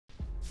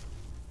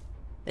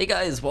Hey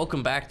guys,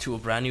 welcome back to a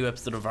brand new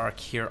episode of Ark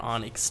here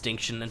on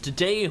Extinction, and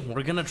today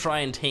we're gonna try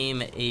and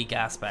tame a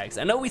Gasbags.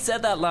 I know we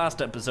said that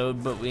last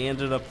episode, but we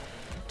ended up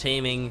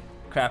taming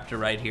Craptor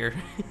right here.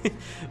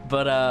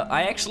 But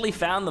I actually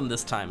found them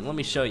this time. Let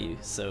me show you.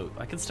 So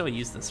I can still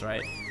use this,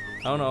 right?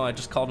 Oh no, I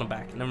just called him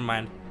back. Never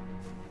mind.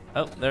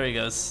 Oh, there he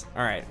goes.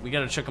 Alright, we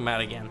gotta check him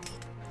out again.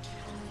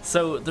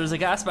 So there's a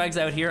Gasbags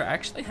out here. I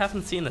actually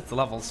haven't seen its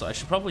level, so I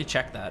should probably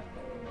check that.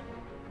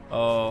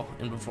 Oh,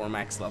 and before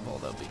max level,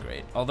 that would be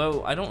great.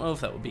 Although, I don't know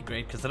if that would be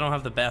great, because I don't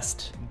have the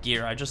best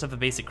gear. I just have a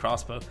basic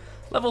crossbow.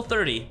 Level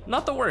 30,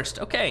 not the worst,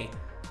 okay.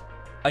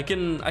 I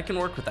can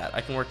work with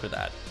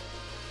that,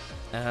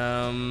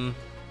 Now,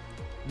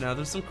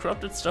 there's some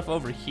corrupted stuff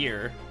over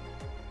here.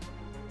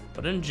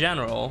 But in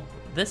general,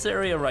 this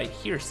area right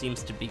here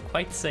seems to be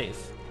quite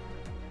safe.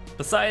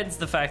 Besides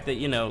the fact that,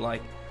 you know,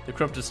 like, the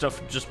corrupted stuff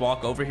would just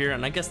walk over here,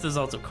 and I guess there's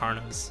also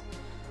Carnos.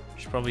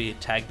 Should probably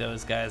tag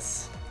those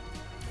guys.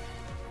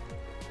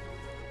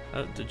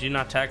 Oh, did you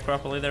not tag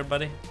properly there,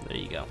 buddy? There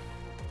you go.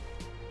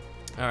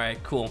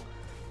 Alright, cool.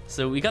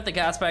 So we got the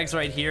Gasbags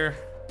right here.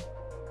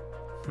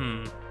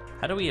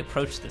 How do we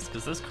approach this?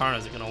 Because those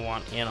Carnos are going to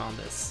want in on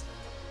this.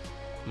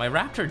 My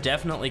Raptor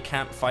definitely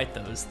can't fight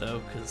those,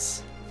 though,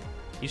 because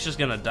he's just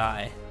going to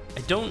die.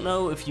 I don't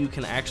know if you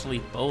can actually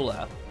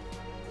bola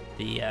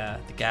the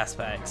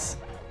Gasbags.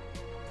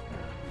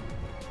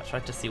 I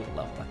tried to see what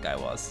level that guy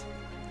was.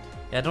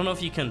 Yeah, I don't know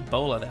if you can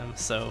bola them,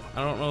 so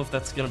I don't know if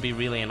that's going to be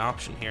really an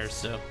option here,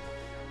 so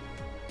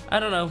I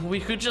don't know.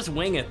 We could just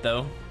wing it,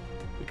 though.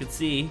 We could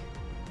see.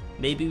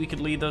 Maybe we could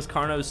lead those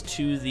Carnos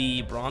to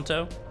the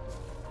Bronto.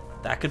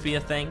 That could be a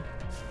thing.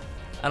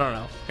 I don't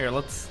know. Here,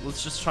 let's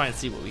just try and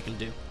see what we can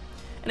do.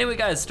 Anyway,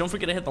 guys, don't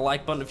forget to hit the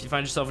like button if you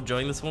find yourself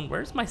enjoying this one.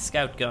 Where's my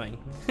scout going?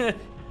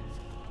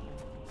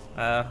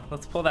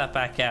 Let's pull that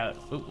back out.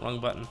 Oop, wrong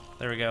button.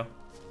 There we go.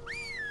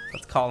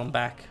 Let's call him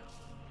back.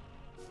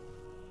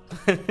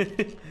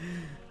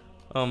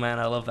 Oh man,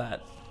 I love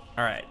that.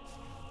 Alright.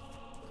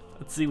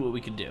 Let's see what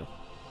we can do.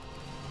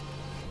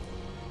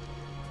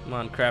 Come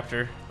on,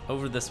 Craptor.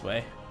 Over this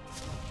way.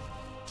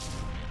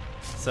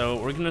 So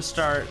we're gonna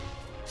start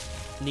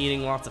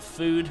needing lots of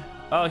food.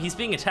 Oh, he's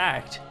being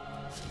attacked.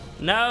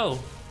 No!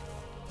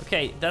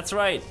 Okay, that's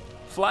right.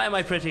 Fly,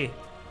 my pretty.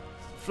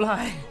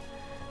 Fly.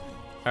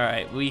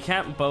 Alright, we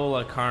can't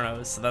bola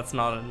Carnos, so that's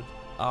not an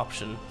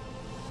option.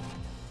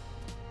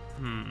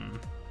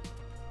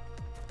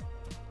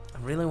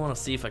 I really want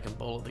to see if I can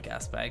bola the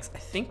Gasbags. I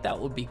think that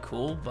would be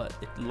cool, but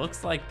it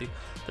looks like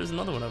there's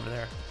another one over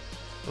there.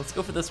 Let's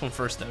go for this one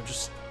first, though,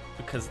 just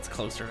because it's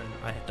closer and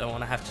I don't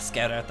want to have to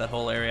scout out that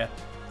whole area.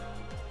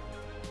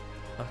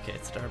 Okay,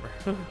 it's Darber.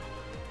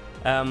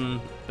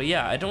 But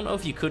yeah, I don't know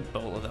if you could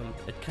bola them.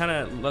 It kind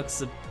of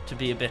looks to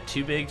be a bit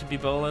too big to be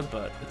bola,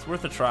 but it's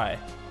worth a try.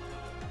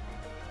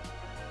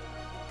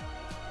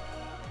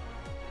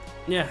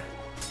 Yeah.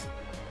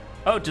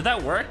 Oh, did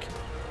that work?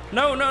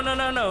 No, no, no,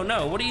 no, no,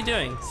 no. What are you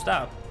doing?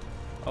 Stop.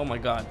 Oh my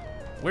god.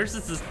 Where's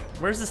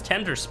this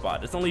tender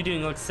spot? It's only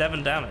doing like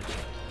 7 damage.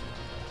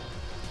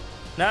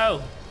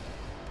 No.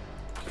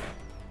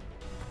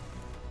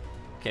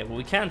 Okay, well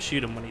we can't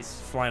shoot him when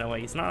he's flying away.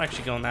 He's not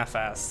actually going that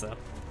fast, so.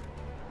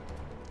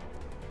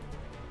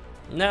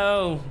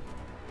 No.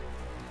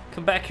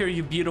 Come back here,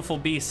 you beautiful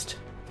beast.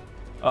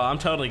 Oh, I'm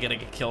totally gonna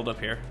get killed up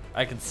here.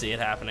 I can see it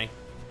happening.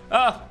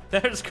 Oh,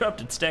 there's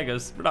corrupted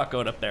stegos. We're not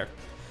going up there.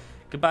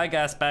 Goodbye,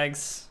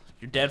 Gasbags.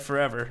 You're dead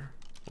forever.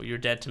 Well, you're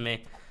dead to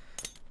me.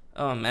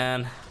 Oh,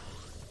 man.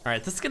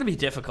 Alright, this is gonna be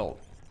difficult.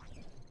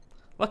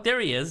 Look, there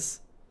he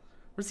is.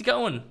 Where's he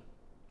going?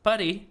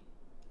 Buddy?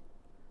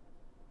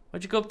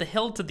 Why'd you go up the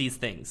hill to these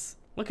things?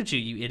 Look at you,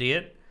 you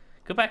idiot.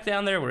 Go back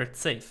down there where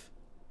it's safe.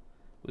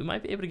 We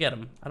might be able to get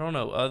him. I don't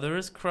know. There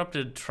is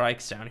corrupted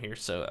trikes down here,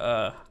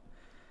 so,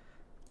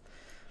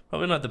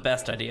 probably not the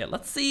best idea.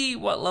 Let's see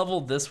what level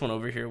this one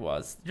over here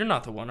was. You're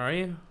not the one, are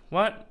you?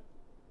 What?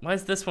 Why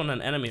is this one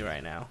an enemy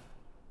right now?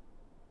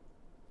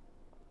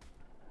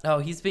 Oh,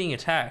 he's being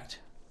attacked.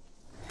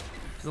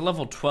 He's a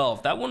level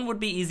 12. That one would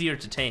be easier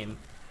to tame.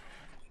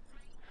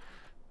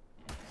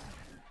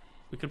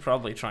 We could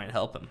probably try and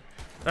help him.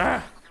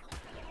 Ah!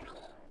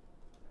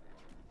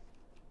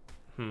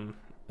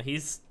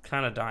 He's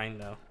kind of dying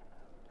though.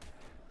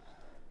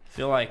 I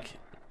feel like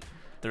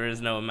there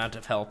is no amount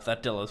of help.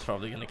 That Dillo's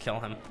probably gonna kill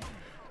him.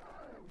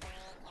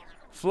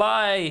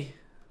 Fly!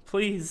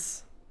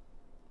 Please.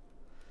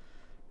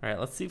 Alright,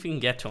 let's see if we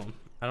can get to him.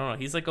 I don't know,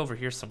 he's like over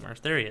here somewhere.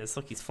 There he is.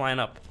 Look, he's flying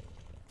up.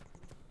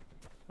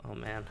 Oh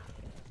man.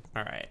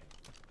 Alright.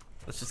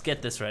 Let's just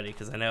get this ready,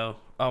 because I know...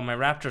 Oh, my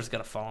Raptor's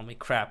gonna follow me.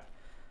 Crap.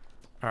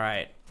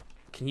 Alright.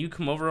 Can you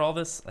come over all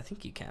this? I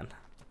think you can.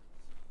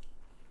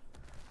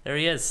 There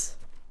he is.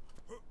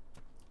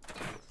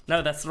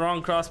 No, that's the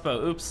wrong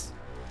crossbow. Oops.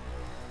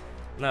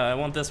 No, I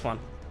want this one.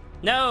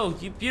 No,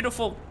 you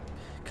beautiful...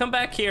 Come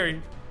back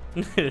here.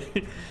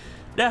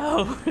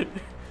 No.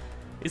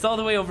 He's all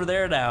the way over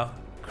there now.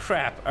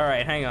 Crap.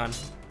 Alright, hang on.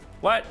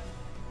 What?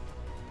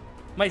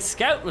 My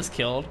scout was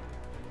killed?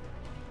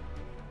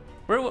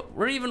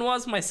 Where even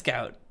was my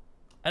scout?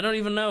 I don't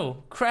even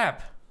know.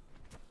 Crap.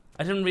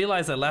 I didn't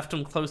realize I left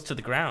him close to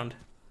the ground.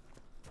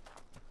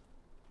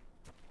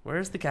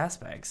 Where's the gas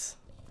bags?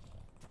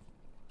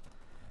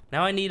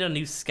 Now I need a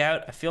new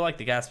scout. I feel like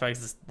the gas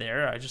bags is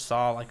there. I just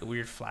saw like a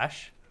weird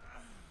flash.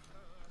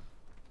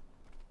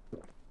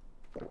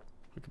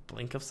 Like a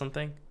blink of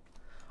something.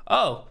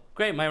 Oh,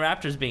 great, my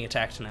raptor's being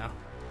attacked now.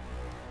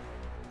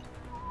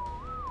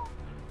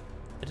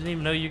 I didn't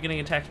even know you were getting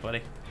attacked,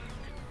 buddy.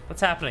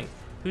 What's happening?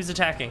 Who's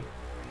attacking?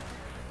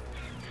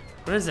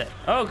 What is it?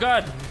 Oh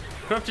god!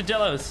 Corrupted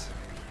Delos.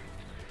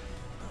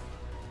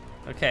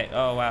 Okay,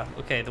 oh wow.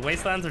 Okay, the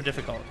wastelands are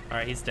difficult.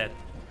 Alright, he's dead.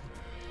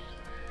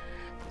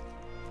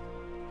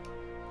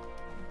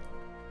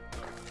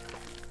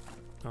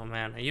 Oh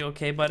man, are you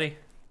okay, buddy?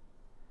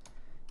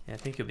 Yeah, I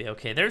think you'll be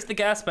okay. There's the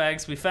gas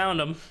bags, we found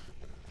them.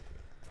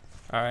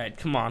 Alright,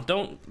 come on,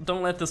 don't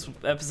let this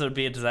episode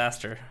be a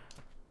disaster.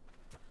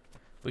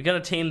 We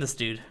gotta tame this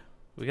dude.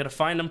 We gotta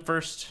find him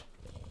first.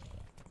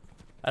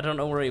 I don't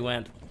know where he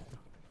went.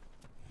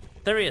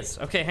 There he is.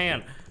 Okay, hang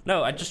on.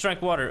 No, I just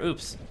drank water.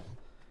 Oops.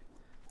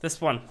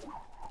 This one.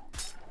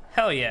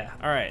 Hell yeah.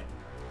 Alright.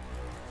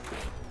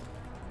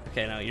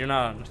 Okay, no, you're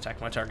not on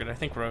attack my target. I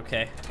think we're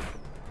okay.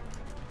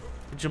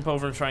 We'll jump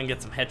over and try and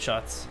get some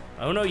headshots.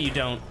 Oh, no, you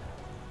don't.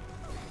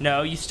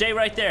 No, you stay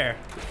right there.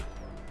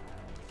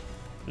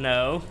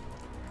 No.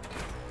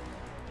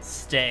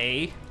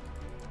 Stay.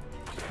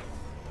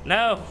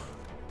 No.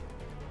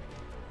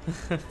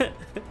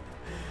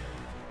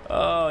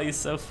 Oh, he's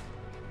so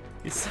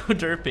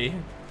derpy.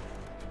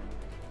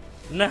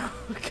 No,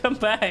 come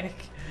back.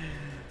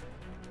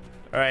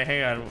 All right,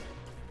 hang on.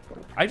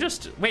 I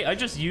just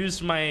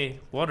used my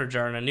water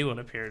jar and a new one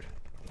appeared.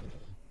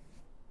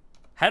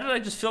 How did I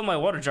just fill my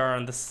water jar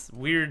on this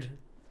weird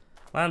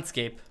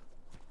landscape?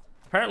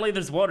 Apparently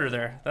there's water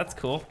there. That's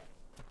cool.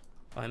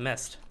 Oh, I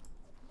missed.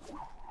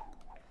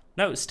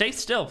 No, stay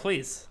still,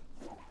 please.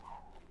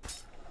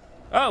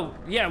 Oh,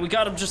 yeah, we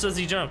got him just as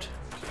he jumped.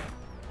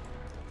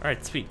 All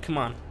right, sweet, come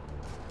on.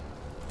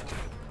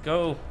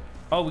 Go.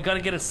 Oh, we gotta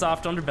get a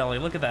soft underbelly,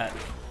 look at that.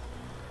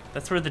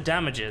 That's where the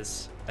damage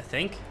is, I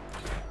think.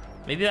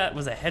 Maybe that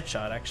was a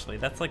headshot, actually.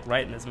 That's like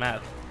right in his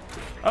mouth.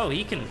 Oh,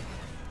 he can,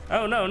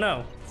 oh, no,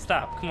 no,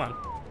 stop, come on.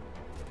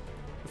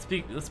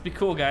 Let's be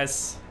cool,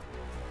 guys.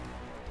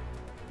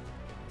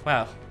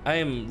 Wow, I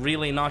am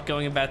really not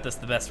going about this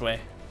the best way.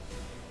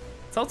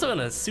 It's also in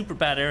a super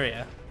bad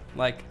area.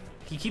 Like,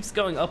 he keeps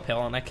going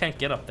uphill and I can't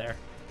get up there.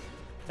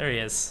 There he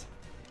is.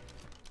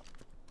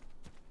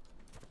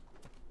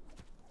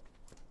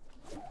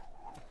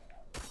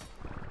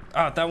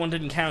 Oh, that one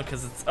didn't count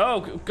because it's...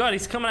 Oh, God,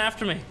 he's coming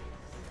after me.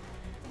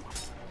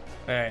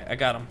 All right, I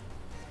got him.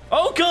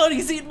 Oh, God,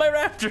 he's eating my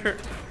raptor.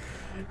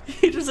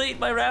 He just ate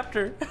my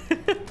raptor.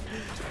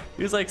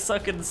 He was like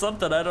sucking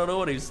something. I don't know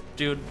what he's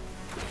doing.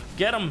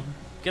 Get him.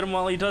 Get him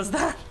while he does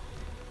that.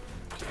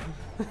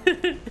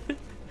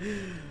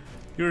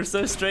 You were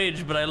so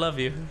strange, but I love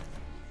you.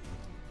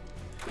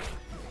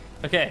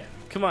 Okay,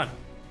 come on.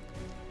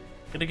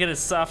 Gotta get his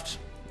soft,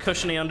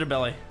 cushiony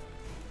underbelly.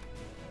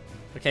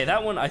 Okay,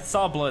 that one, I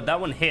saw blood. That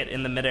one hit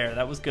in the midair.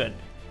 That was good.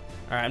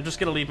 All right, I'm just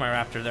gonna leave my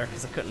raptor there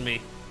because I couldn't be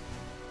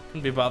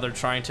bothered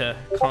trying to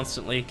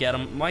constantly get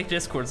him. My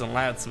Discord's on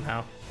loud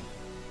somehow.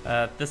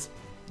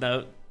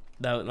 No,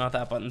 not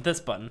that button. This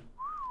button.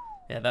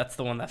 Yeah, that's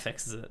the one that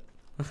fixes it.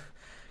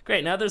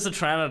 Great, now there's a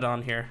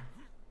Pteranodon here.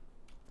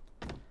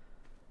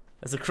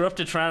 There's a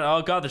corrupted Pteranodon.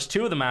 Oh God, there's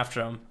two of them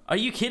after him. Are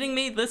you kidding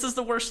me? This is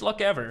the worst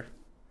luck ever.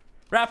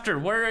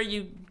 Raptor, where are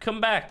you? Come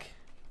back.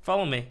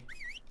 Follow me.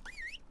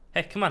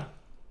 Hey, come on.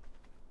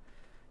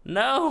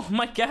 No,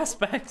 my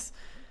Gasbags.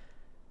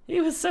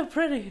 He was so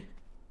pretty.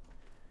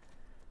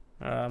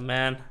 Oh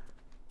man.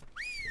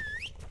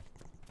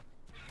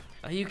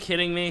 Are you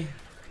kidding me?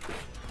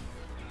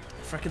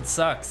 Frickin'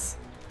 sucks.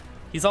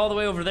 He's all the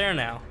way over there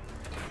now.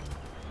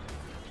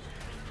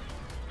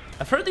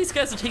 I've heard these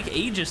guys will take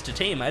ages to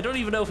tame. I don't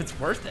even know if it's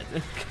worth it.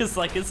 Because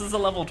like this is a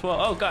level 12.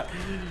 Oh God.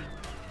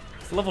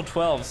 It's level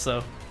 12,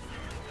 so.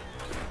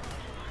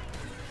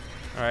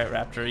 Alright,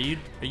 Raptor,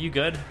 are you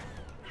good?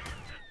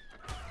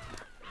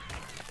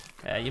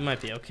 Yeah, you might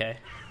be okay.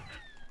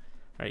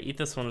 Alright, eat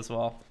this one as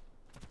well.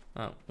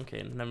 Oh,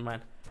 okay, never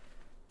mind.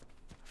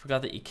 I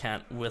forgot that you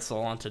can't whistle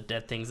onto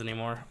dead things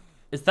anymore.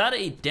 Is that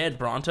a dead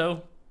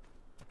Bronto?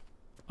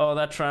 Oh,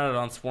 that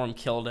Pteranodon swarm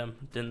killed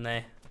him, didn't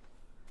they?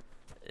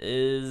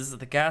 Is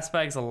the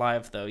Gasbags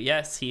alive though?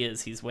 Yes, he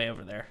is. He's way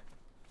over there.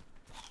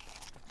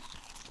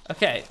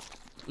 Okay,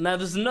 now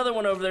there's another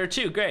one over there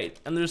too. Great,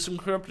 and there's some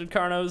corrupted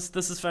Carnos.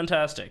 This is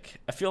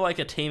fantastic. I feel like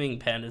a taming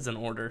pen is in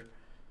order.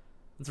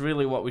 It's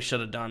really what we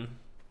should have done.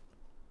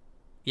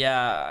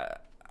 Yeah,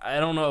 I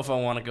don't know if I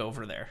want to go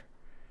over there.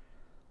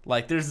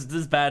 Like, there's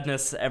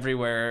badness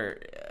everywhere.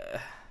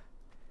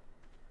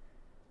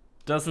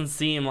 Doesn't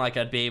seem like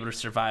I'd be able to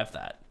survive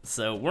that.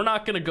 So we're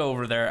not gonna go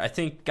over there. I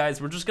think, guys,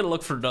 we're just gonna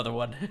look for another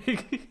one.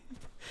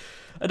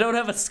 I don't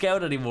have a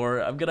scout anymore.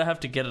 I'm gonna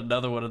have to get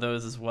another one of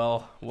those as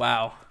well.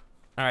 Wow.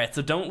 All right,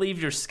 so don't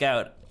leave your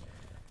scout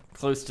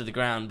close to the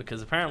ground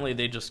because apparently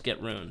they just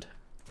get ruined.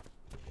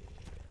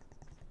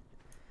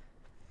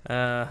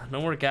 No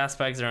more gas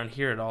bags around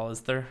here at all,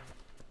 is there?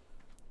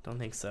 Don't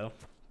think so.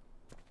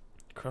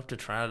 Corrupted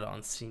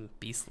Pteranodons seem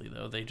beastly,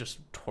 though. They just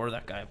tore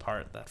that guy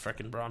apart, that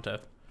frickin' Bronto.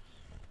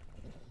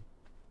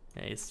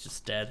 Yeah, he's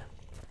just dead.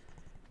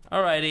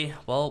 Alrighty,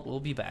 well, we'll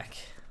be back.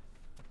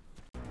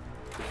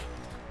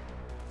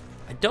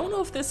 I don't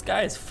know if this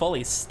guy is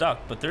fully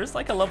stuck, but there's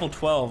like a level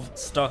 12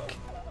 stuck,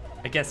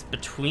 I guess,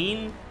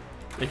 between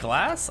the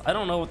glass? I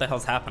don't know what the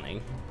hell's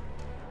happening.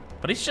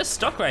 But he's just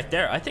stuck right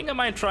there. I think I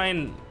might try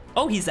and...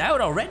 Oh, he's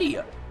out already!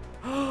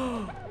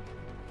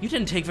 You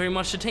didn't take very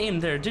much to tame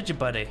there, did you,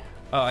 buddy?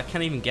 Oh, I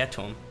can't even get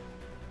to him.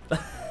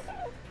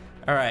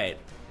 Alright.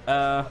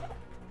 Well,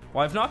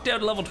 I've knocked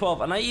out level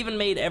 12, and I even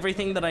made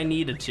everything that I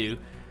needed to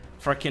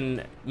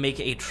frickin' make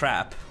a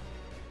trap.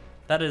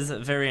 That is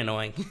very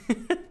annoying.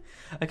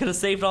 I could have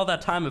saved all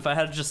that time if I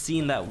had just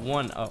seen that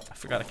one. Oh, I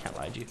forgot I can't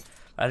lie to you.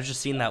 I had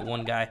just seen that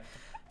one guy.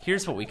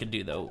 Here's what we could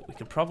do, though. We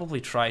could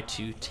probably try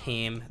to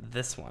tame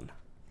this one.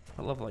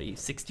 What level are you?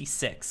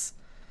 66.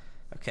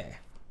 Okay.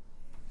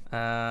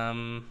 Let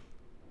me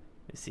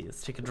see.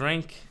 Let's take a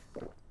drink.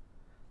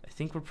 I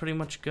think we're pretty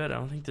much good. I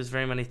don't think there's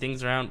very many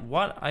things around.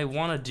 What I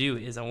want to do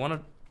is I want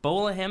to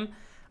bola him,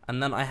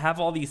 and then I have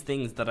all these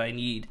things that I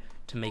need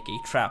to make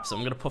a trap. So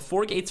I'm going to put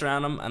 4 gates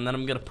around him, and then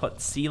I'm going to put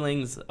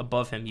ceilings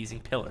above him using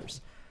pillars.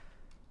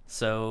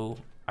 So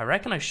I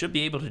reckon I should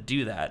be able to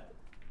do that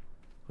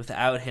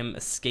without him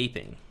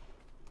escaping.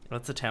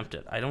 Let's attempt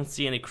it. I don't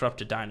see any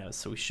corrupted dinos,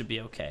 so we should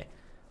be okay.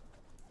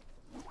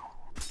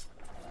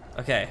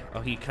 Okay.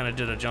 Oh, he kind of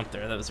did a jump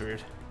there. That was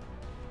weird.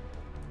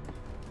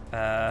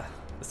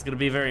 It's gonna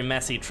be a very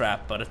messy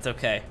trap, but it's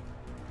okay.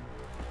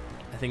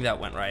 I think that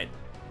went right.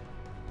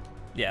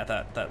 Yeah,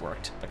 that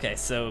worked. Okay,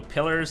 so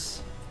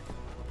pillars.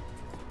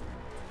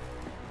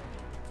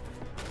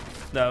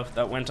 No,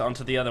 that went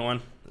onto the other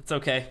one. It's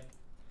okay.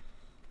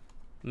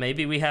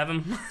 Maybe we have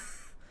him.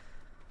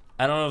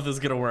 I don't know if this is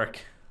gonna work.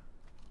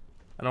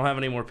 I don't have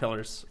any more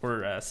pillars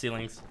or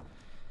ceilings.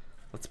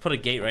 Let's put a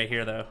gate right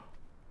here, though.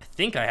 I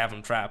think I have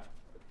him trapped.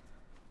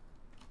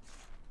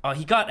 Oh,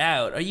 he got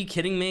out. Are you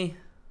kidding me?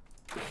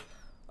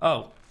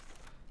 Oh.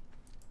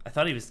 I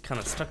thought he was kind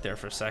of stuck there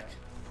for a sec.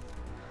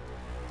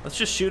 Let's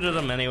just shoot at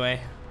him anyway.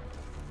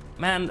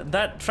 Man,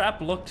 that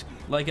trap looked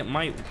like it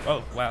might...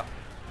 Oh, wow.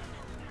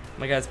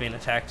 My guy's being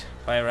attacked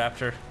by a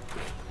raptor.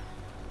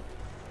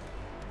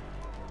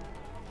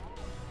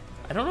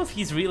 I don't know if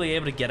he's really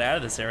able to get out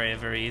of this area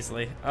very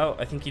easily. Oh,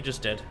 I think he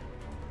just did.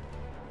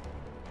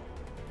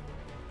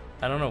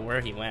 I don't know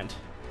where he went.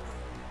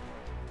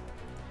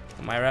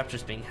 My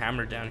raptor's being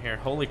hammered down here.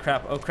 Holy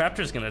crap. Oh,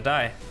 Craptor's gonna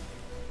die.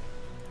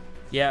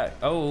 Yeah,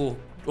 oh,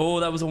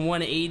 that was a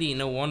 180,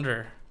 no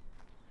wonder.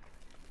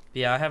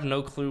 Yeah, I have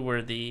no clue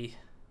where the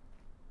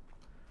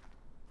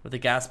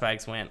gas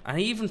bags went. I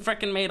even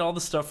frickin' made all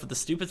the stuff for the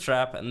stupid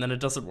trap, and then it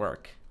doesn't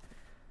work.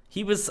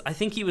 I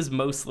think he was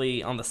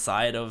mostly on the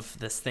side of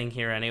this thing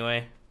here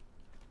anyway.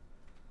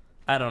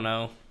 I don't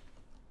know.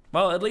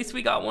 Well, at least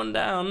we got one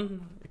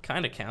down. It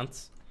kinda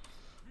counts.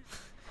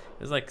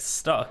 It was like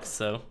stuck,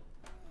 so.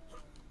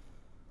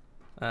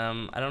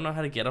 I don't know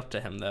how to get up to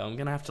him though. I'm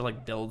gonna have to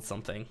like build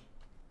something.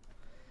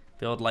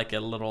 Build like a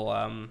little,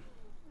 a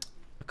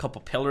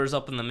couple pillars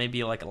up and then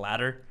maybe like a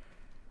ladder.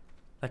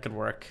 That could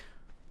work.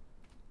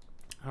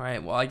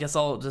 Alright, well I guess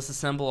I'll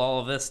disassemble all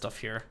of this stuff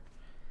here.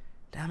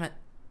 Damn it.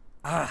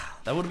 Ah,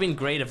 that would have been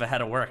great if it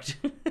had worked.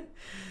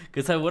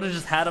 Because I would have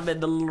just had him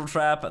in the little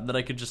trap and then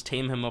I could just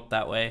tame him up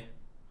that way.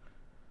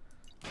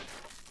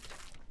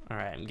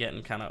 Alright, I'm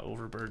getting kind of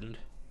overburdened.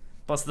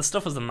 Plus, this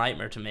stuff was a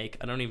nightmare to make.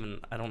 I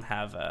don't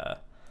have a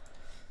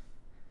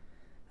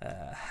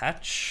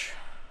hatch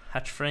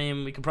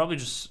frame. We could probably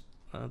just,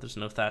 there's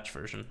no thatch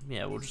version.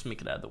 Yeah, we'll just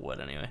make it out of the wood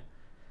anyway.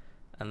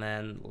 And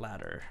then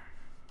ladder.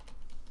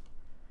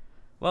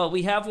 Well,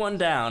 we have one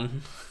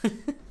down.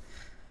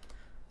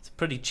 It's a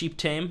pretty cheap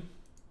tame.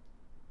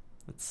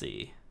 Let's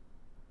see.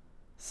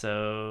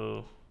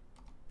 So,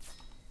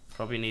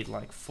 probably need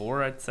like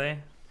 4, I'd say.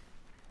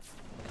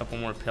 A couple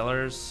more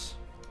pillars.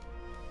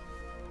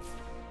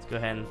 Let's go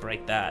ahead and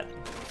break that.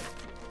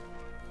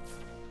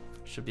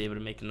 Should be able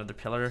to make another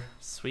pillar.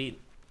 Sweet.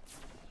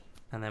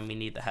 And then we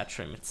need the hatch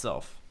frame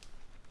itself.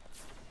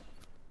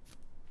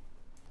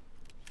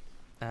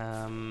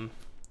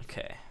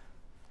 Okay.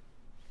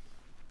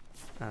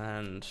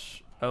 And,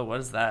 oh, what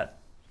is that?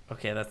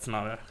 Okay, that's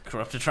not a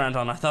corrupted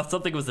Pteranodon. I thought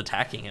something was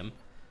attacking him.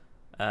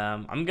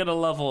 I'm gonna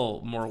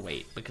level more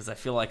weight because I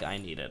feel like I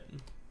need it.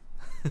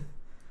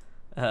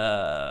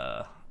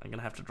 I'm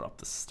gonna have to drop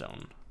this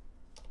stone.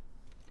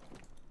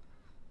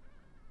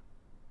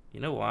 You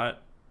know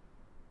what?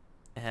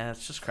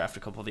 Let's just craft a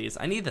couple of these.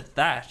 I need the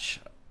thatch.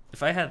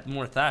 If I had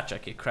more thatch, I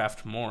could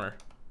craft more.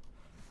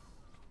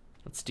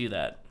 Let's do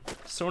that.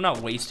 So we're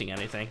not wasting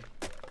anything.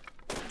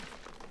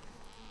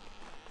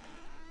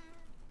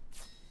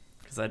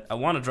 Because I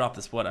want to drop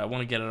this wood. I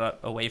want to get it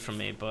away from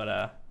me,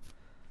 but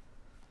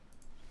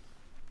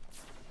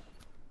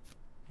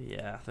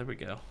yeah, there we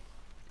go.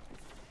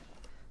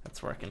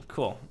 That's working.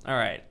 Cool. All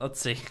right, let's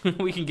see.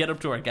 We can get up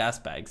to our gas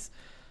bags.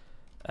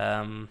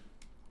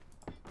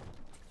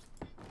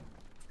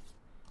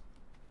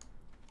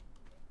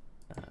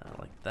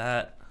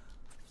 that.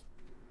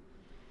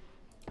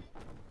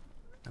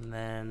 And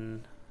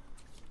then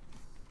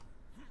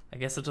I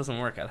guess it doesn't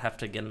work. I'd have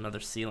to get another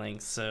ceiling,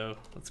 so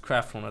let's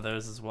craft one of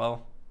those as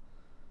well.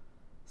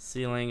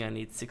 Ceiling, I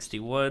need 60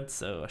 wood,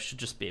 so I should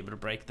just be able to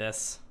break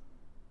this.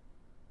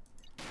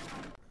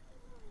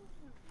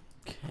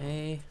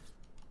 Okay.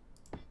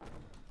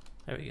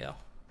 There we go.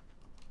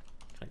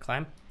 Can I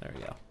climb? There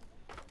we go.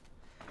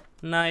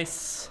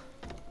 Nice.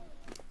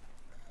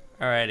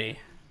 Alrighty.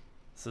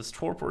 So his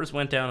torpors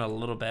went down a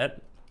little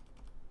bit.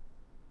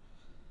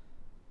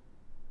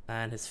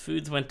 And his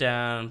foods went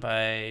down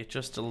by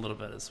just a little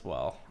bit as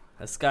well.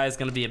 This guy's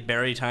gonna be a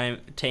berry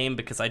tame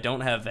because I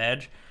don't have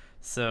veg.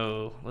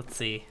 So let's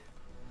see.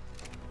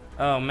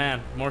 Oh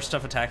man, more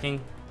stuff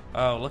attacking.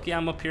 Oh, looky,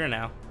 I'm up here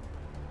now.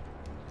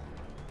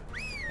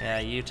 Yeah,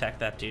 you attack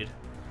that dude.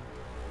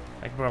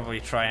 I could probably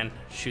try and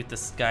shoot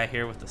this guy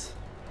here with this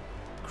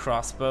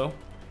crossbow.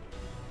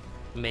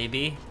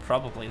 Maybe,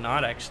 probably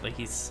not actually.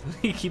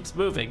 He keeps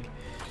moving.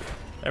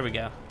 There we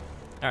go.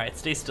 All right,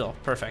 stay still.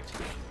 Perfect.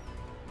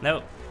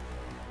 Nope,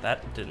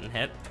 that didn't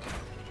hit.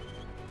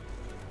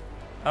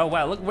 Oh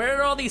wow, look, where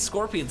are all these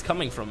scorpions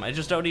coming from? I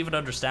just don't even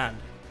understand.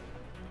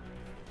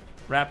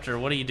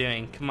 Raptor, what are you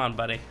doing? Come on,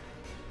 buddy.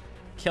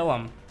 Kill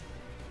him.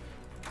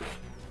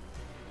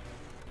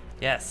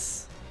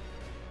 Yes.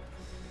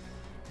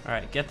 All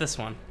right, get this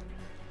one.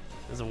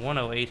 There's a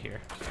 108 here.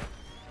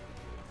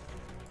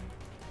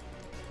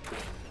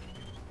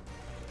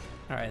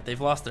 All right,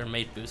 they've lost their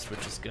mate boost,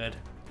 which is good.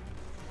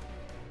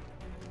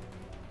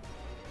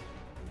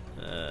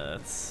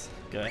 Let's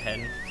go ahead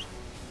and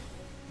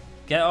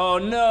get. Oh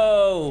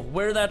no!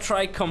 Where did that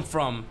trike come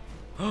from?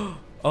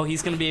 Oh,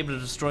 he's gonna be able to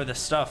destroy this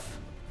stuff.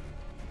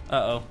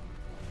 Uh-oh.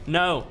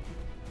 No!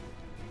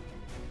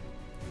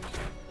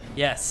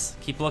 Yes,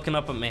 keep looking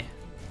up at me.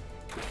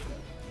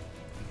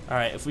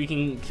 Alright, if we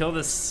can kill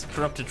this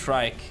corrupted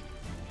trike,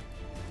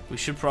 we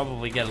should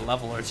probably get a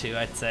level or two,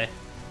 I'd say.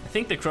 I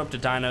think the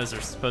corrupted dinos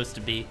are supposed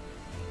to be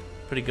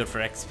pretty good for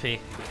XP.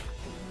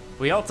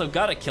 We also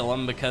gotta kill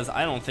him because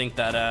I don't think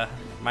that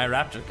my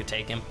raptor could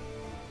take him.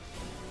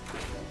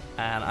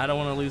 And I don't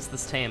want to lose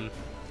this tame.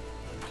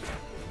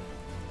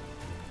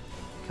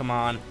 Come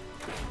on.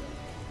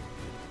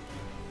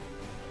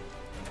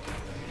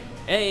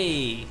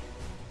 Hey!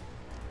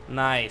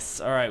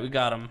 Nice. Alright, we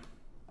got him.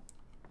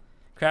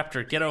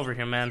 Craptor, get over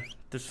here, man.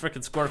 There's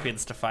frickin'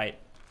 scorpions to fight.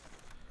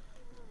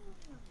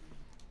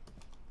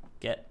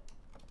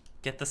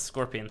 Get this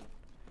scorpion.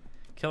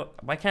 Kill.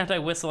 Why can't I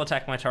whistle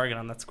attack my target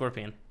on that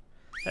scorpion?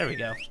 There we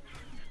go.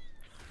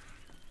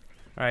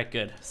 Alright,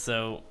 good.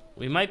 So,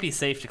 we might be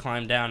safe to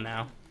climb down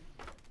now.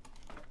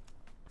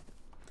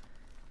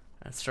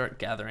 And start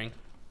gathering. I'm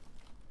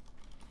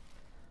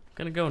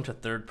gonna go into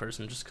third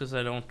person just because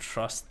I don't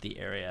trust the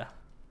area.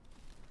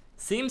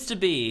 Seems to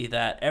be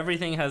that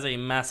everything has a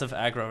massive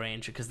aggro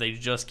range because they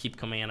just keep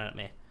coming in at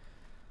me.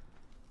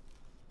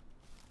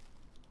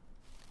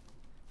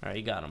 Alright,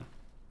 you got him.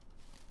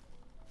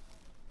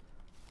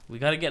 We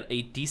gotta get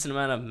a decent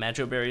amount of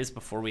Majo berries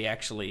before we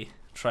actually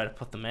try to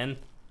put them in.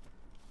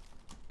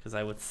 Because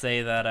I would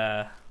say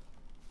that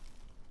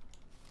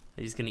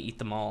he's gonna eat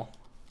them all.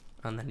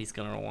 And then he's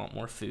gonna want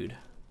more food.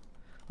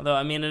 Although,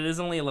 I mean, it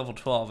is only a level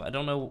 12. I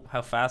don't know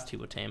how fast he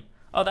would tame.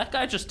 Oh, that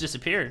guy just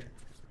disappeared.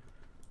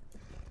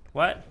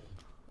 What?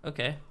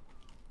 Okay.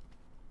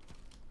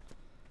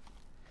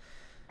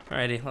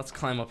 Alrighty, let's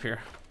climb up here.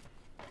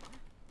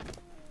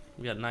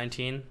 We got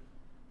 19.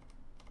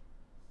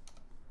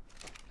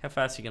 How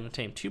fast are you gonna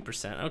tame?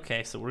 2%.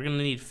 Okay, so we're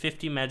gonna need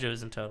 50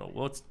 Majos in total.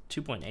 Well, it's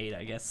 2.8,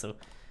 I guess, so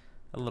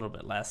a little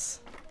bit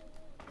less.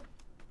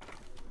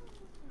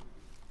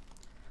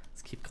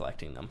 Let's keep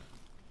collecting them.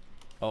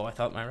 Oh, I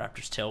thought my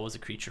raptor's tail was a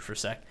creature for a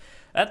sec.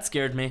 That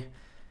scared me.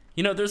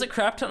 You know, there's a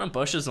crap ton of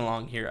bushes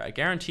along here. I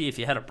guarantee if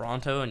you had a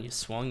Bronto and you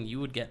swung, you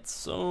would get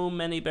so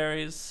many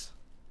berries.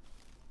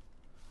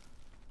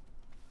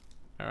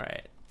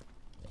 Alright.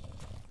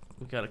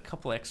 We got a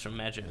couple extra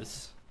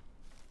Majos.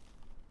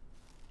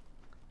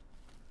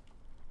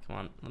 Come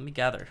on, let me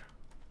gather.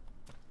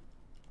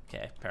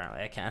 Okay,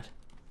 apparently I can't.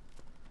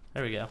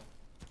 There we go.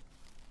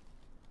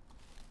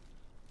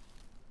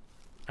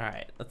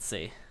 Alright, let's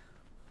see.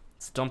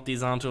 Let's dump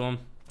these onto him.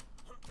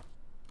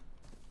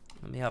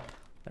 Let me up.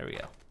 There we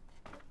go.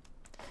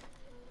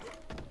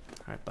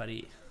 Alright,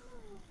 buddy.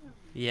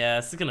 Yeah,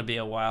 this is gonna be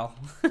a while.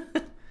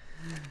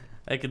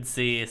 I can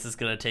see this is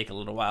gonna take a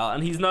little while,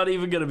 and he's not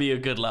even gonna be a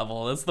good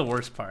level. That's the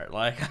worst part.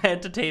 Like, I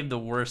had to tame the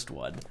worst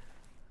one.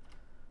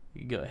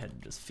 You go ahead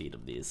and just feed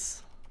him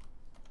these.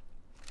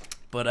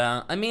 But,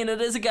 I mean, it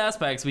is a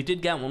Gasbags. We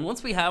did get one.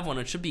 Once we have one,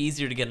 it should be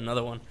easier to get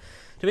another one.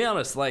 To be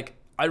honest, like,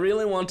 I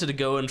really wanted to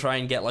go and try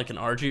and get, like, an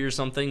RG or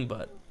something,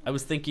 but I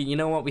was thinking, you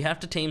know what, we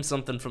have to tame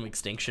something from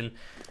Extinction,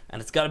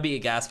 and it's gotta be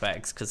a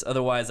Gasbags, because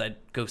otherwise I'd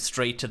go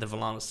straight to the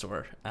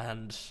Velonosaur,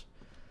 and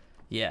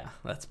yeah,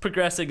 that's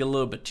progressing a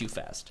little bit too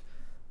fast.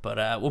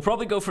 But we'll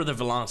probably go for the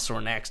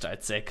Velonosaur next,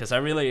 I'd say, because I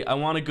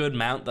want a good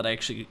mount that I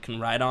actually can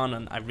ride on,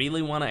 and I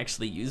really want to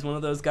actually use one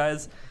of those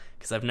guys,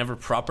 because I've never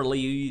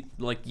properly,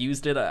 like,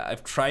 used it.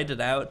 I've tried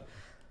it out,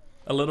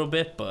 a little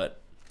bit,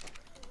 but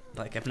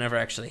like I've never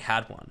actually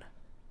had one.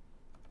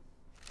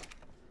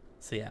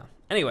 So yeah.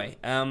 Anyway,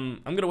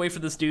 I'm gonna wait for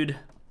this dude,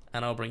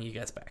 and I'll bring you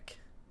guys back.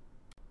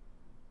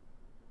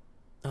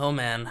 Oh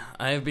man,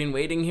 I've been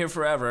waiting here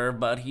forever,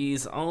 but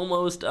he's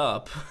almost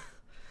up.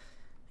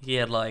 He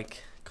had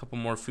like a couple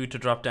more food to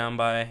drop down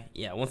by.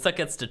 Yeah, once that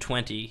gets to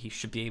 20, he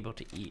should be able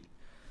to eat.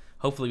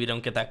 Hopefully we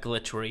don't get that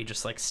glitch where he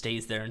just like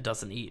stays there and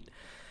doesn't eat.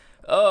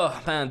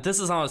 Oh man, this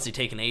is honestly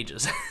taking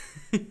ages.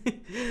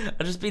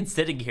 I've just been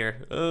sitting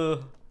here.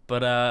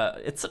 But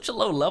it's such a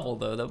low level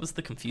though. That was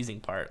the confusing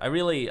part.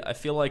 I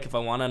feel like if I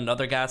want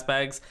another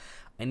Gasbags,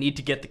 I need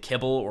to get the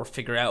kibble or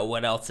figure out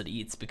what else it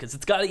eats, because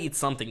it's got to eat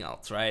something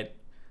else, right?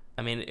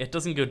 I mean, it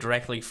doesn't go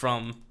directly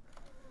from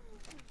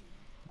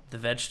the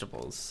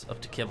vegetables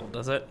up to kibble,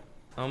 does it?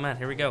 Oh man,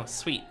 here we go.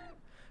 Sweet.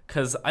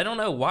 Because I don't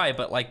know why,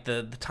 but like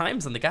the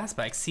times on the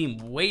Gasbags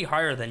seem way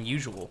higher than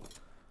usual.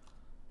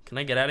 Can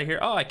I get out of here?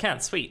 Oh, I can.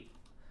 Sweet.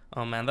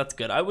 Oh man, that's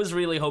good. I was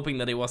really hoping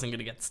that he wasn't going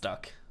to get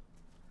stuck.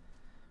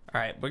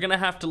 Alright, we're going to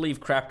have to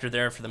leave Crafter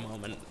there for the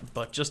moment,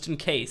 but just in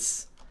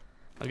case,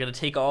 I'm going to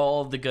take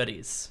all the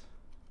goodies.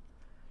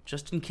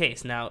 Just in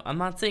case. Now, I'm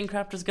not saying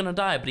Crafter's going to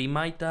die, but he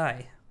might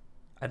die.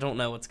 I don't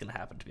know what's going to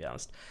happen, to be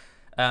honest.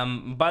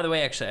 By the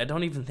way, actually, I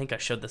don't even think I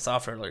showed this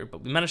off earlier,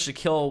 but we managed to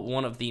kill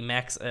one of the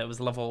mechs. It was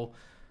level,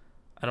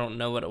 I don't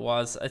know what it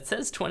was. It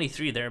says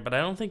 23 there, but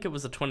I don't think it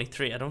was a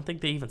 23. I don't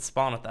think they even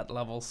spawn at that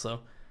level, so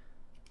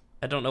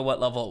I don't know what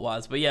level it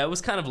was. But yeah, it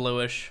was kind of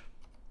lowish.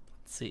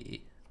 Let's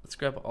see. Let's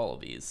grab all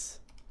of these.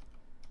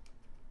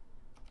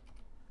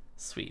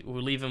 Sweet.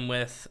 We'll leave him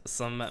with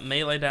some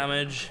melee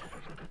damage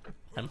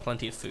and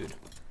plenty of food.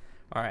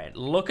 Alright,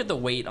 look at the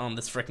weight on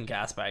this freaking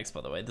Gasbags,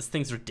 by the way. This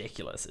thing's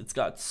ridiculous. It's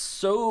got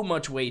so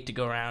much weight to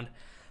go around.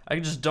 I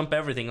can just dump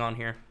everything on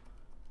here,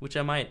 which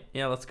I might.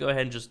 Yeah, let's go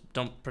ahead and just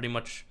dump pretty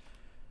much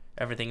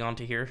everything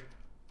onto here.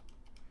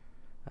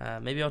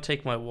 Maybe I'll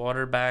take my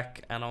water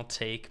back, and I'll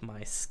take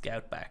my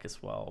scout back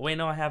as well. Wait,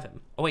 no, I have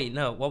him. Oh, wait,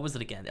 no, what was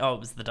it again? Oh,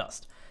 it was the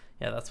dust.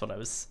 Yeah, that's what I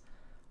was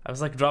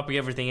like dropping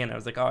everything in. I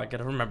was like, oh, I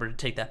gotta remember to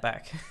take that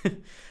back.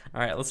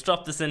 Alright, let's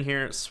drop this in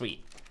here.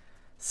 Sweet.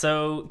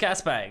 So,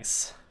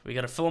 Gasbags. We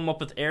gotta fill them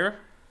up with air.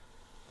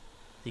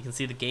 You can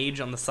see the gauge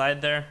on the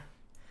side there.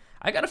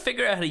 I gotta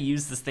figure out how to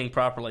use this thing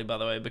properly, by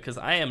the way, because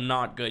I am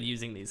not good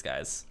using these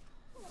guys.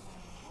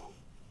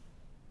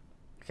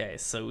 Okay,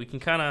 so we can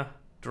kind of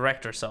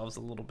direct ourselves a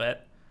little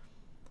bit.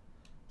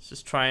 Let's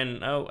just try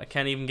and... Oh, I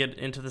can't even get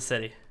into the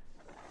city.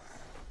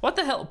 What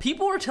the hell?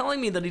 People are telling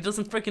me that he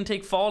doesn't freaking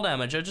take fall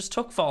damage. I just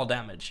took fall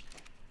damage.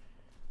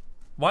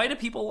 Why do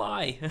people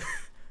lie?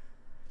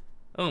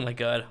 Oh my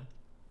god.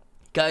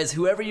 Guys,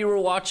 whoever you were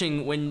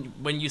watching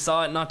when you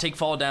saw it not take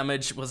fall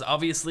damage was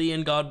obviously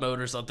in God mode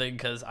or something,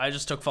 because I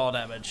just took fall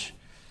damage.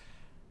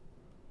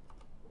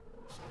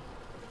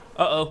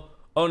 Uh-oh.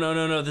 Oh, no,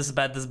 no, no. This is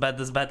bad. This is bad.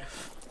 This is bad.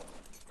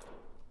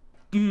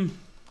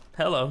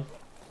 Hello.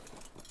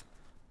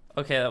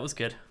 Okay, that was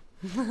good.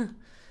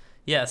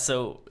 Yeah,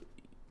 so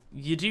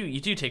you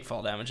do take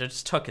fall damage. I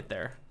just took it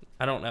there.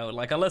 I don't know.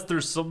 Like, unless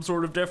there's some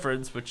sort of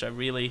difference, which I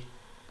really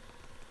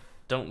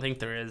don't think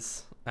there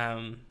is.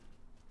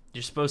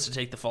 You're supposed to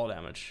take the fall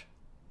damage.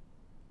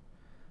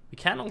 We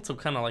can also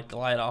kind of like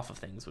glide off of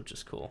things, which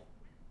is cool.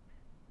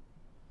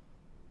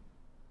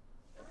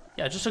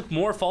 Yeah, I just took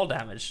more fall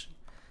damage.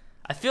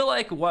 I feel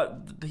like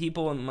what the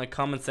people in my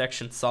comment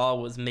section saw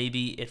was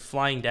maybe it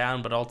flying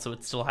down, but also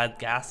it still had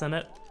gas in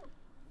it.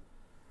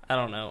 I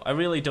don't know. I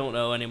really don't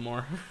know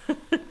anymore.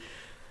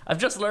 I've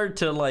just learned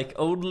to like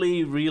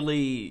only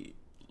really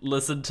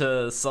listen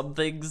to some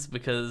things,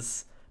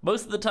 because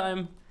most of the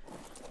time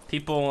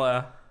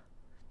people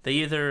they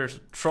either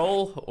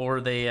troll or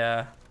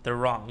they're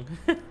wrong.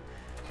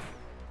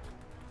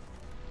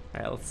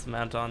 Alright, let's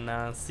mount on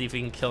now. Let's see if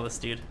we can kill this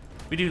dude.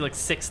 We do like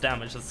 6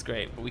 damage, that's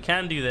great. But we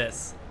can do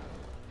this.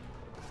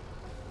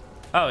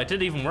 Oh, it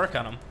didn't even work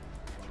on him.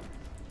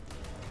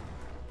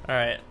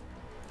 Alright.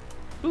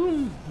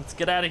 Boom! Let's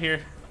get out of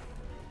here.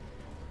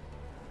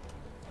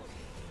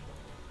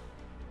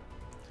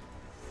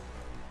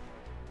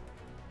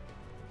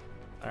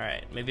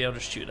 Alright, maybe I'll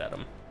just shoot at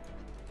him.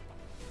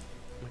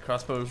 My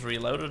crossbow's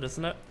reloaded,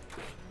 isn't it?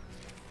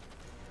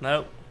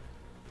 Nope.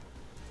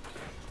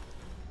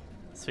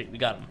 Sweet, we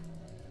got him.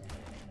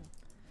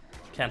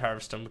 Can't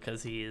harvest him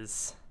because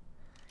he's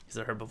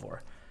a herbivore.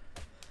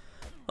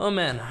 Oh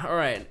man,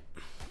 alright.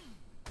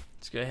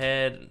 Let's go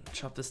ahead and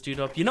chop this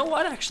dude up. You know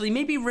what, actually,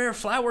 maybe rare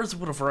flowers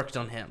would have worked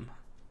on him.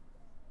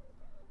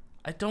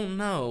 I don't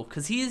know,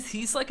 because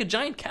he's like a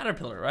giant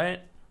caterpillar,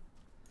 right?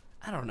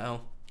 I don't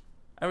know.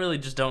 I really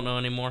just don't know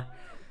anymore.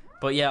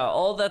 But yeah,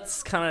 all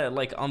that's kind of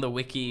like on the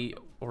wiki,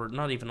 or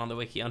not even on the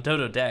wiki, on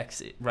Dodo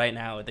Decks right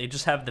now. They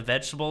just have the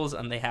vegetables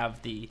and they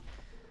have the,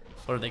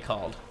 what are they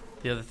called?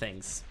 The other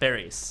things.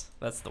 Berries.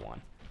 That's the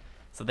one.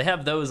 So they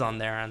have those on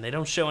there and they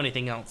don't show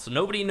anything else. So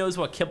nobody knows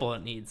what kibble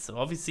it needs. So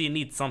obviously it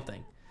needs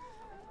something.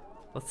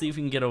 Let's see if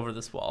we can get over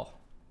this wall.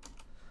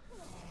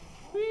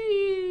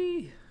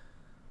 Whee!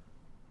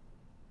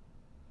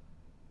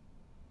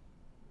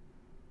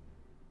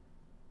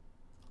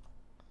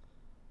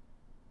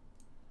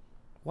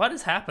 What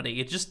is happening?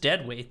 It just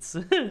dead weights.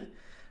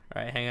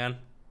 Alright, hang on.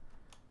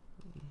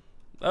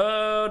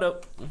 Oh,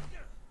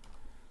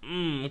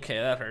 no. Okay,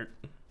 that hurt.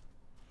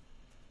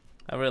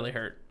 That really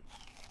hurt.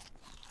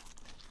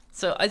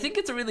 So, I think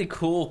it's a really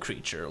cool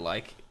creature.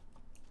 Like,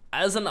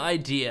 as an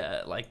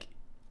idea, like,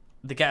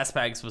 the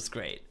Gasbags was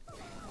great.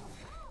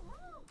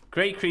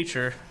 Great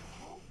creature.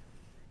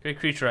 Great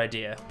creature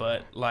idea,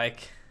 but,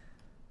 like...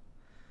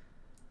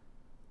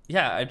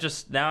 Yeah,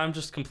 now I'm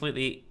just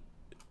completely...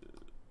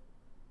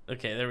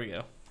 Okay, there we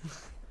go.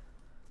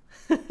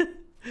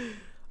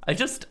 I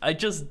just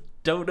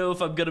don't know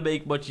if I'm gonna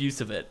make much use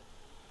of it.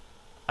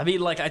 I mean,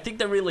 like, I think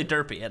they're really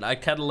derpy, and I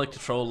kind of like to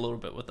troll a little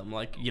bit with them,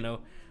 like, you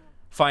know,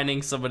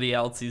 finding somebody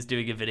else who's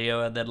doing a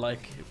video and then, like,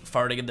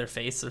 farting in their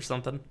face or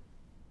something.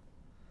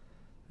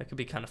 That could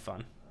be kind of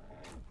fun.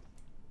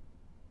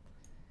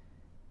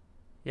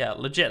 Yeah,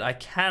 legit, I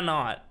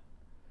cannot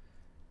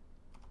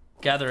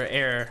gather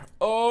air.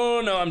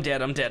 Oh, no, I'm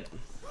dead, I'm dead.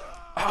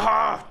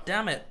 Ah,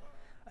 damn it.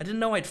 I didn't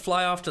know I'd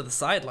fly off to the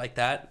side like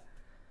that.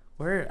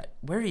 Where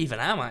even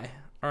am I?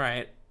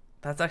 Alright,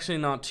 that's actually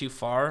not too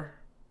far.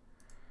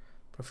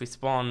 But if we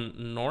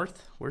spawn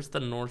north, where's the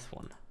north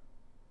one?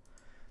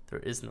 There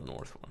is no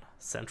north one.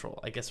 Central.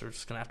 I guess we're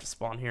just gonna have to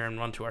spawn here and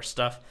run to our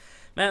stuff.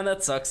 Man,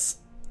 that sucks.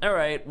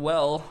 Alright,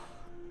 well,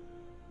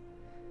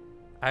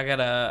 I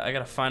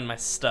gotta find my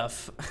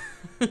stuff.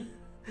 Okay,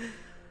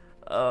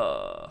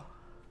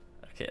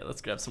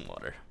 let's grab some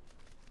water.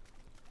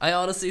 I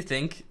honestly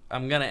think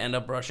I'm gonna end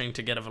up rushing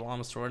to get a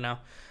Velociraptor now.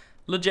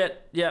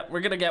 Legit, yeah,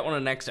 we're gonna get one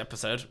in the next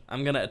episode.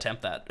 I'm gonna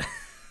attempt that.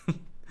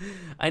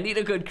 I need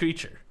a good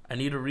creature. I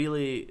need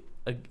a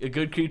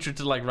good creature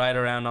to like ride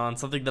around on,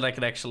 something that I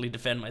can actually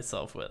defend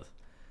myself with.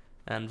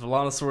 And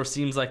Velociraptor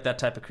seems like that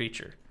type of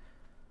creature.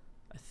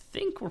 I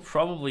think we're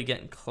probably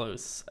getting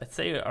close. I'd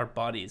say our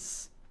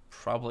body's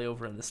probably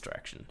over in this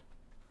direction.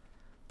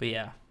 But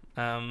yeah,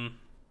 man,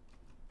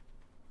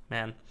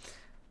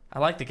 I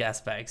like the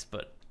Gasbags,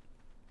 but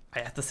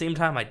at the same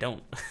time I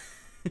don't.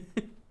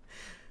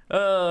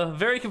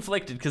 Very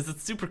conflicted because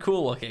it's super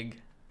cool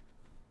looking.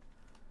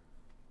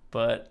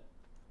 But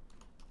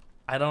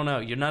I don't know.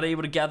 You're not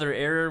able to gather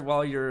air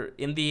while you're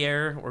in the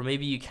air, or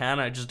maybe you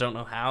can, I just don't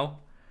know how.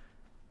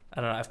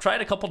 I don't know. I've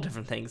tried a couple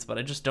different things, but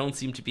I just don't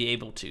seem to be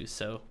able to,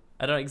 so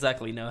I don't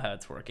exactly know how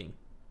it's working.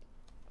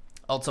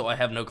 Also, I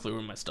have no clue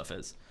where my stuff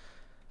is.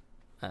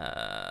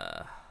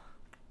 I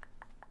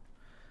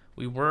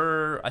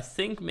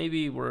think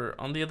maybe we're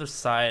on the other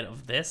side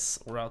of this,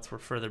 or else we're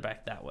further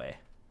back that way.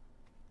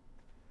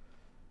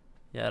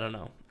 Yeah, I don't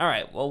know.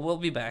 Alright, well, we'll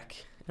be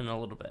back in a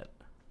little bit.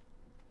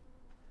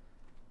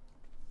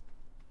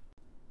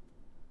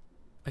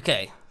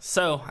 Okay,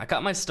 so I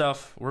got my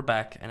stuff. We're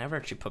back. I never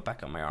actually put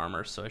back on my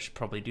armor, so I should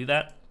probably do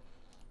that.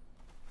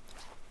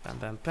 Bam,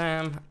 bam,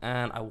 bam.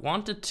 And I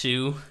wanted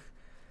to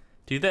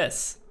do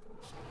this.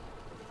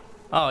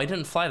 Oh, he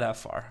didn't fly that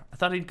far. I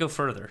thought he'd go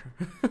further.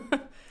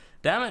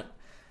 Damn it.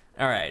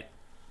 Alright.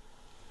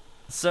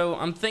 So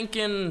I'm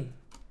thinking,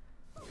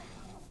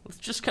 let's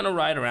just kind of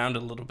ride around a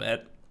little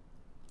bit.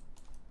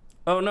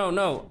 Oh,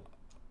 no.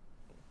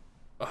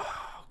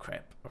 Oh,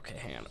 crap. Okay,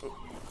 hang on.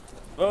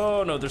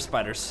 Oh, no, there's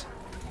spiders.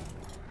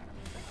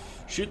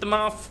 Shoot them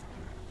off.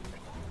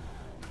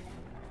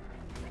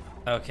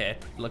 Okay,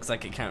 looks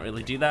like it can't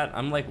really do that.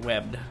 I'm like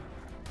webbed.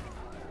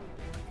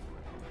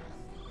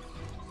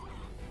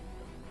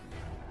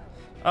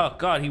 Oh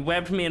god, he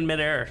webbed me in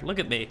midair. Look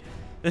at me.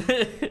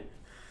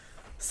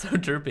 So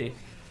derpy.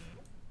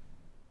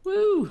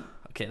 Woo!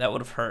 Okay, that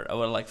would have hurt. I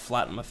would have like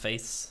flattened my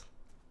face.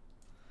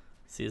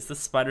 See, is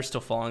this spider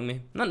still following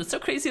me? No, it's so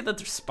crazy that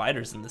there's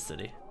spiders in the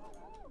city.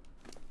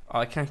 Oh,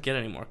 I can't get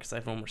any more because I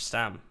have no more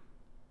stam.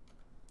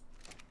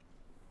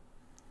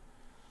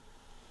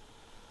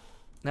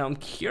 Now I'm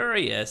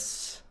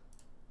curious.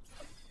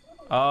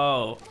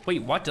 Oh,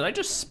 wait, what? Did I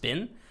just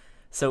spin?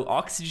 So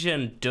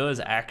oxygen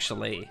does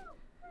actually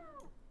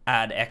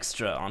add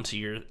extra onto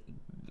your,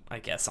 I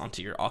guess,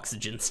 onto your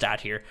oxygen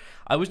stat here.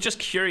 I was just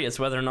curious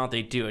whether or not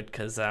they do it,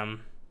 because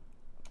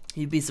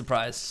you'd be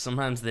surprised.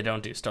 Sometimes they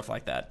don't do stuff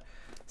like that.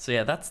 So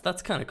yeah,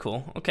 that's kind of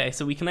cool. Okay,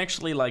 so we can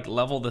actually like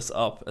level this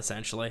up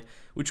essentially,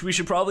 which we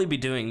should probably be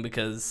doing,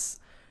 because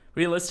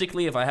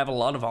realistically, if I have a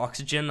lot of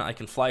oxygen, I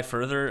can fly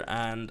further,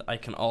 and I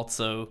can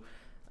also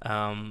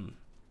I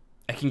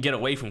can get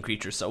away from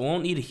creatures, so I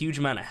won't need a huge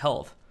amount of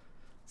health.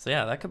 So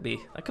yeah, that could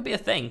be a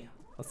thing.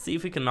 Let's see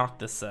if we can knock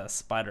this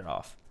spider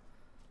off.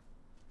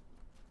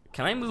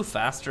 Can I move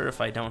faster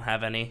if I don't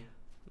have any?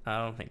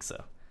 I don't think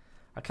so.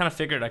 I kind of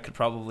figured I could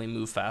probably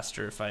move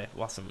faster if I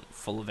wasn't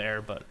full of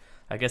air, but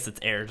I guess it's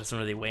air, it doesn't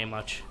really weigh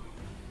much.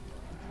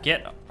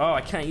 Oh,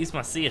 I can't use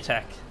my sea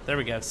attack. There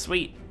we go,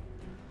 sweet.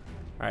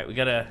 Alright, we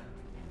gotta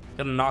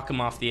knock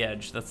him off the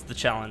edge. That's the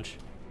challenge.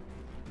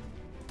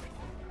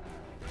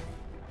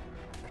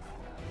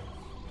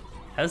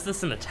 How's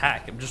this an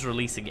attack? I'm just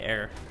releasing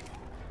air.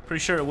 Pretty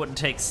sure it wouldn't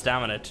take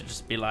stamina to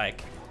just be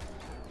like,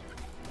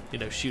 you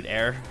know, shoot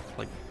air.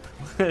 Like,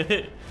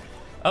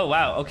 oh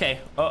wow, okay,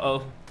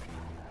 uh-oh.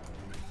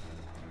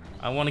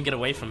 I want to get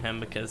away from him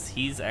because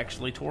he's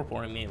actually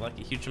torporing me like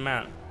a huge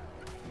amount.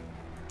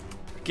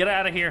 Get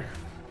out of here.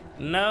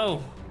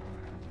 No.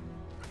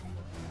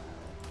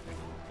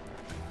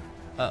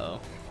 Uh-oh.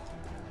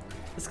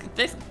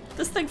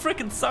 This thing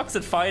freaking sucks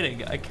at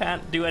fighting. I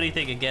can't do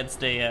anything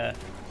against a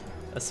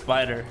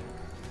spider.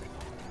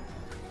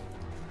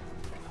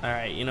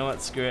 Alright, you know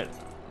what? Screw it.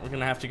 We're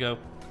gonna have to go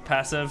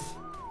passive.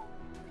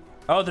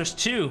 Oh, there's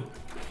two.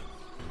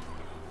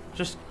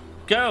 Just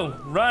go.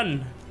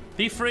 Run.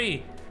 Be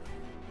free.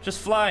 Just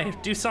fly.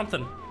 Do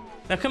something.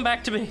 Now come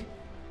back to me.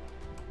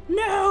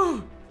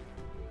 No!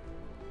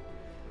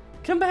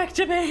 Come back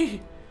to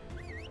me!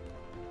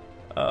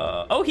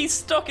 Oh, he's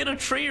stuck in a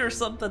tree or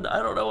something.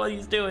 I don't know what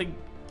he's doing.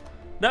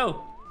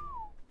 No.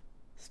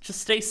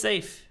 Just stay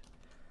safe.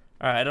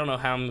 Alright, I don't know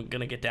how I'm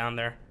gonna get down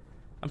there.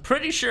 I'm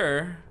pretty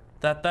sure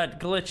that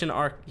glitch in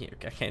Ark... Here,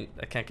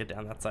 I can't get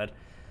down that side.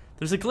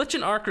 There's a glitch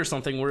in Ark or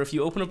something where if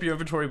you open up your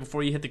inventory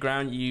before you hit the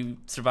ground, you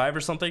survive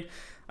or something.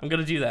 I'm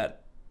gonna do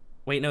that.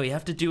 Wait, no, you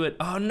have to do it.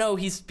 Oh no,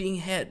 he's being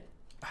hit.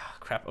 Ah,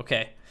 crap,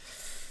 okay.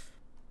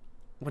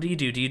 What do you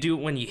do? Do you do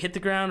it when you hit the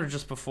ground or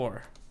just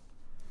before?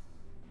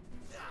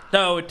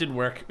 No, it didn't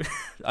work.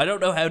 I don't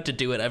know how to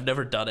do it. I've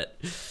never done it.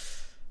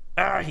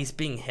 Ah, he's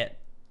being hit.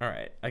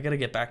 Alright, I gotta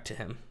get back to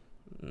him.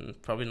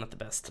 Probably not the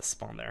best to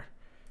spawn there.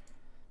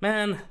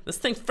 Man, this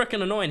thing's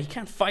freaking annoying. He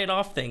can't fight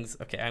off things.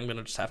 Okay, I'm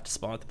gonna just have to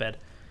spawn at the bed.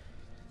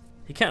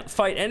 He can't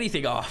fight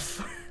anything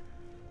off.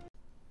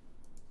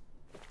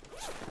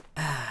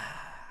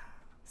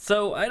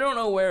 So, I don't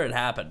know where it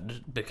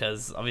happened,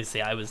 because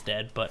obviously I was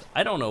dead, but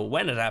I don't know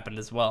when it happened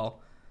as well.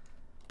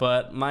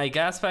 But my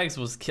Gasbags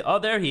was oh,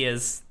 there he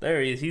is.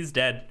 There he is. He's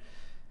dead.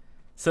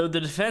 So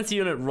the defense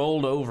unit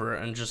rolled over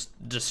and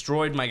just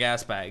destroyed my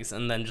Gasbags,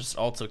 and then just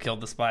also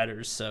killed the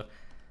spiders, so...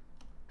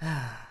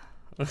 I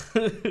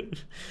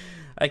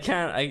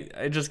can't,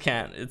 I just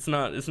can't. It's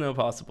no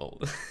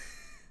possible.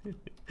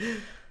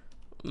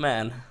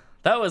 Man,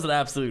 that was an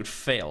absolute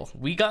fail.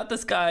 We got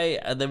this guy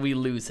and then we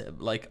lose him,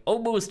 like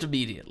almost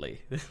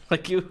immediately.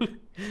 Like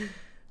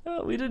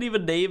oh, we didn't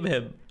even name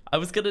him. I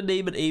was gonna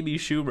name it Amy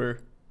Schumer.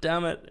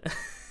 Damn it.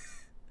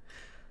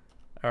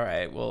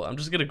 Alright, well, I'm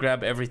just gonna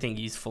grab everything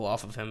useful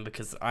off of him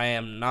because I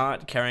am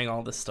not carrying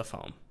all this stuff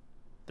home.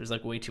 There's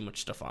like way too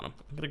much stuff on him.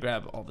 I'm gonna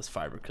grab all this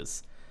fiber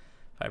because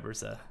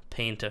fiber's a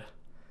pain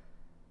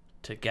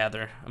to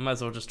gather. I might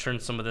as well just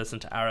turn some of this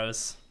into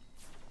arrows.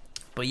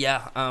 But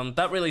yeah,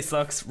 that really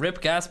sucks.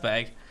 Rip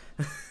Gasbag.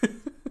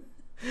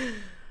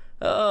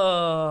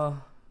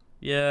 Oh,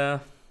 yeah.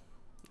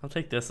 I'll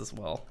take this as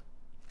well.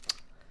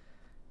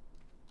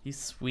 You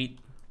sweet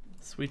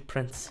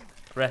prince.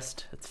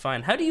 Rest. It's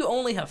fine. How do you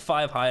only have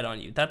 5 hide on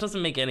you? That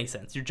doesn't make any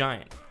sense. You're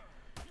giant.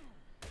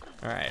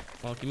 Alright,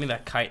 well, give me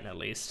that chitin at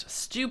least.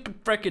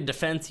 Stupid frickin'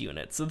 defense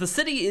unit. So the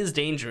city is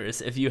dangerous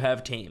if you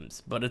have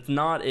tames, but it's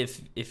not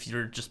if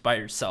you're just by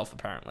yourself,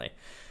 apparently.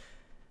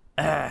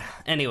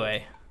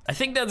 Anyway, I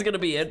think that's gonna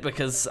be it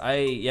because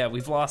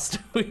we've lost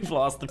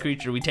the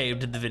creature we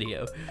tamed in the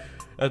video.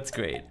 That's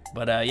great.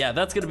 But yeah,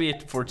 that's gonna be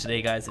it for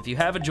today, guys. If you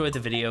have enjoyed the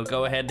video,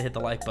 go ahead and hit the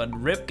like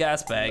button. Rip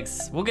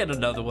Gasbags. We'll get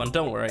another one,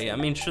 don't worry. I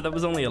mean, sure, that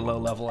was only a low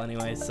level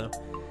anyway, so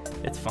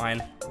it's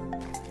fine.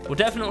 We'll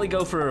definitely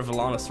go for a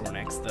Velonosaur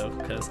next, though,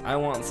 because I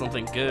want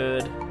something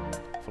good.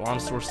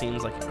 Velonosaur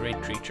seems like a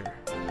great creature.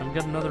 And we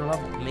got another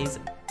level.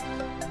 Amazing.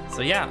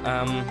 So yeah,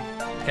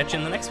 catch you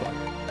in the next one.